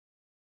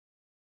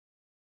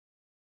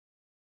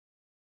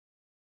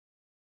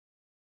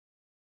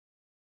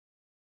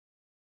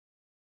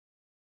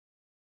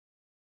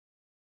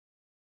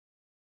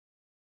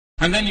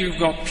And then you've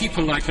got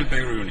people like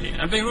Al-Biruni.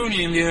 Al-Biruni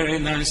in the year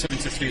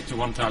 973 to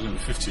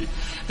 1050.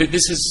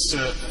 This is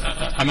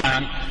a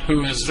man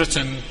who has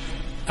written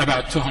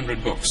about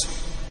 200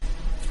 books.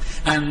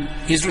 And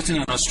he's written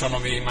on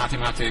astronomy,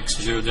 mathematics,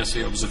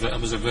 geodesy,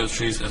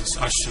 observatories,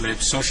 astrolabe,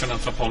 social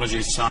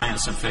anthropology,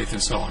 science and faith,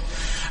 and so on.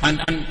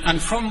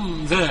 And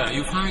from there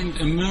you find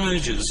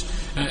emerges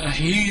a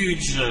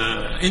huge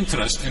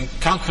interest in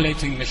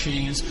calculating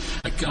machines.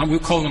 We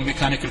call them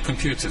mechanical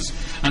computers.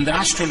 And the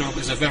astrolabe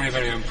is a very,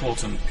 very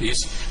important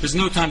piece. There's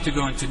no time to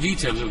go into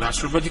details of the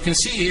astrolabe, but you can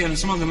see here in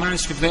some of the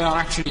manuscripts they are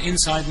actually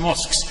inside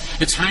mosques.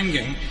 It's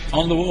hanging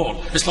on the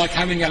wall. It's like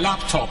having a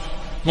laptop,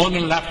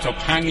 modern laptop,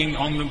 hanging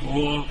on the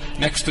wall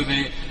next to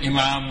the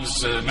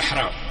Imam's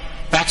mihrab.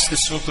 That's the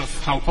sort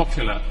of how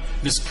popular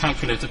this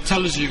calculator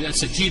tells you.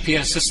 It's a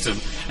GPS system,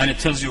 and it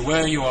tells you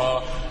where you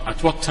are,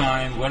 at what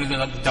time, where is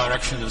the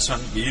direction of the sun,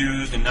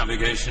 used in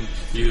navigation,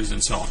 used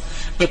and so on.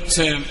 But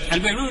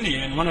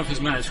Al-Biruni, in one of his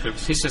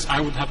manuscripts, he says,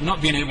 I would have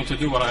not been able to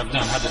do what I've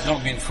done had it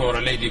not been for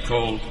a lady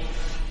called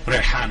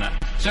Rehana.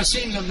 So it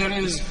seems that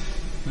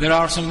there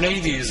are some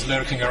ladies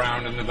lurking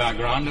around in the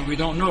background that we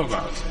don't know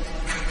about.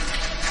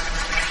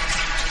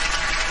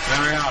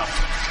 There we are.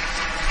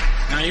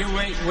 Now you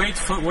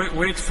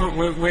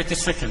wait a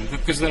second,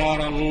 because there are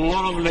a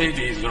lot of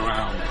ladies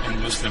around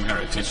in Muslim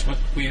heritage, but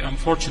we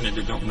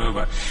unfortunately don't know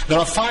about. There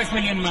are 5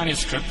 million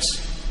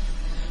manuscripts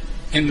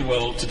in the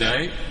world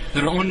today.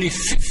 There are only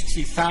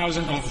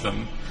 50,000 of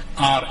them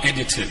are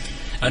edited,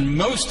 and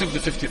most of the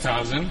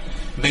 50,000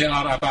 they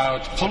are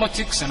about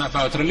politics and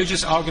about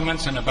religious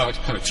arguments and about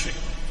poetry.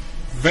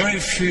 Very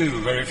few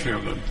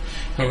of them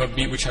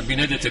which have been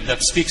edited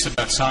that speaks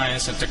about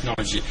science and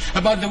technology,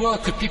 about the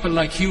work of people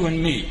like you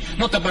and me,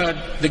 not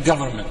about the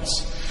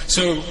governments.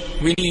 So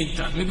we need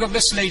that. We've got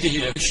this lady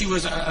here. She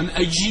was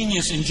a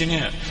genius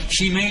engineer.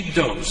 She made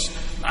those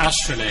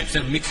astrolabes,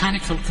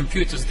 mechanical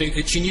computers.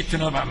 She needed to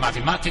know about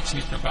mathematics, she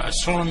needed to know about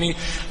astronomy,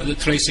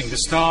 tracing the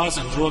stars,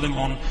 and draw them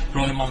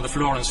on the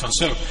floor and so on.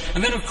 So,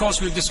 and then of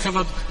course we've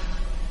discovered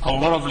a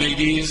lot of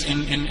ladies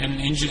in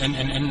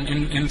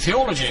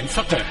theology, in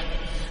fiqh.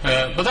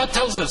 But that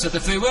tells us that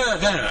if they were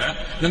there,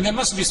 then they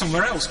must be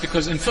somewhere else,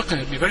 because in fiqh it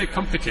would be very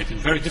complicated,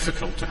 very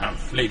difficult to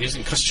have ladies.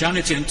 In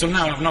Christianity, until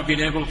now, have not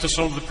been able to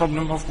solve the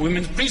problem of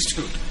women's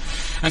priesthood.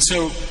 And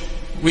so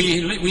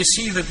we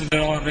see that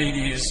there are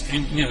ladies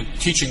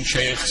teaching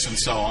sheikhs and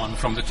so on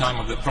from the time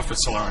of the Prophet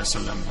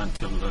ﷺ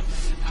until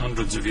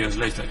hundreds of years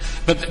later.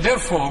 But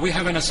therefore, we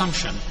have an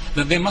assumption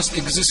that they must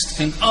exist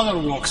in other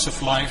walks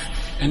of life,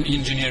 in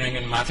engineering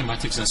and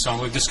mathematics and so on.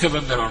 We've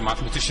discovered there are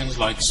mathematicians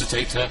like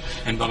Sutaita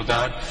in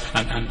Baghdad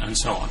and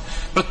so on.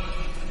 But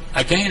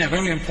again, a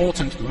very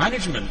important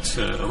management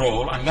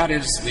role, and that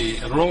is the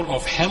role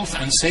of health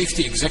and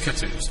safety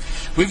executives.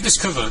 We've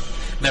discovered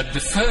that the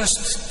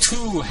first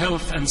 2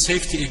 health and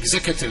safety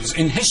executives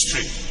in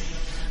history,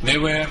 they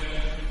were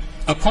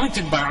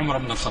appointed by Umar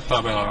ibn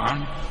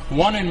al-Khattab,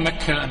 one in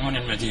Mecca and one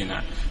in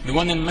Medina. The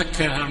one in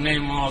Mecca, her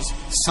name was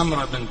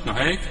Samra bint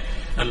Nuhayk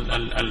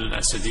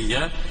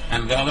al-Asadiyya,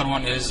 and the other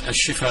one is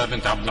Al-Shifa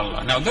bint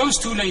Abdullah. Now those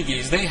 2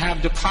 ladies, they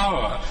have the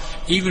power,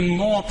 even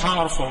more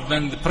powerful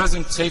than the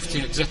present safety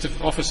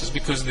executive officers,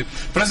 because the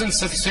present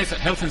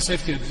health and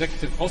safety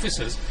executive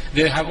officers,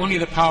 they have only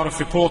the power of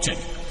reporting.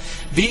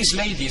 These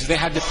ladies, they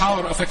had the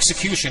power of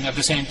execution at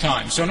the same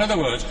time. So in other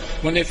words,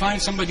 when they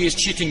find somebody is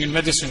cheating in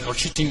medicine, or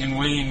cheating in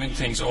weighing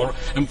things, or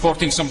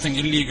importing something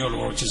illegal,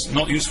 or which is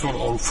not useful,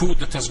 or food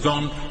that has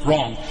gone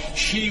wrong,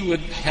 she would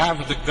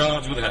have the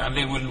guards with her, and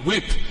they will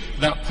whip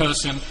that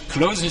person,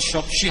 close his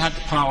shop. She had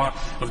the power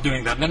of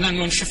doing that. And then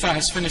when Shifa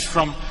has finished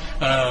from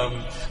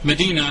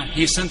Medina,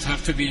 he sent her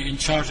to be in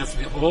charge of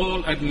the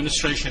whole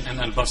administration in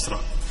Al-Basra.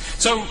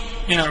 So,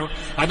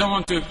 I don't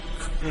want to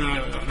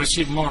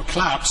receive more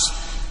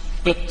claps,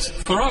 but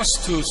for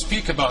us to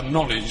speak about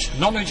knowledge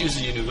is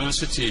a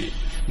university.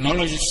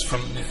 Knowledge is from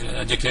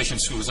education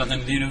schools. And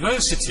in the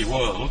university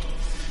world,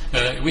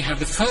 we have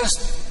the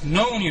first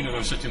known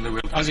university in the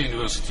world as a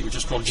university, which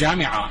is called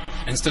Jami'ah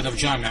instead of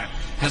Jami',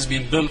 has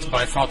been built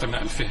by Fatima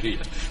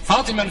Al-Fihriya.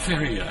 Fatima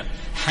Al-Fihriya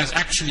has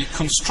actually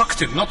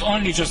constructed, not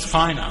only just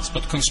finance,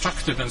 but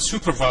constructed and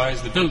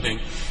supervised the building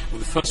of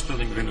the first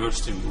building of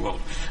university in the world.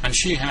 And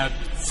she had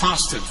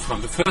fasted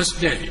from the first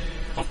day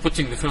of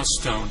putting the first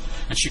stone,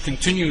 and she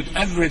continued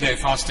every day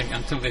fasting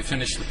until they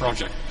finished the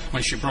project,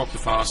 when she broke the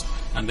fast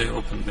and they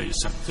opened the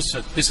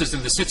center. This is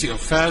in the city of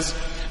Fez,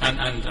 and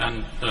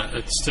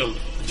it's still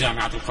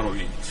Jami'at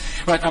al-Qarawiyyin.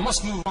 Right, I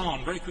must move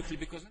on very quickly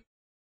because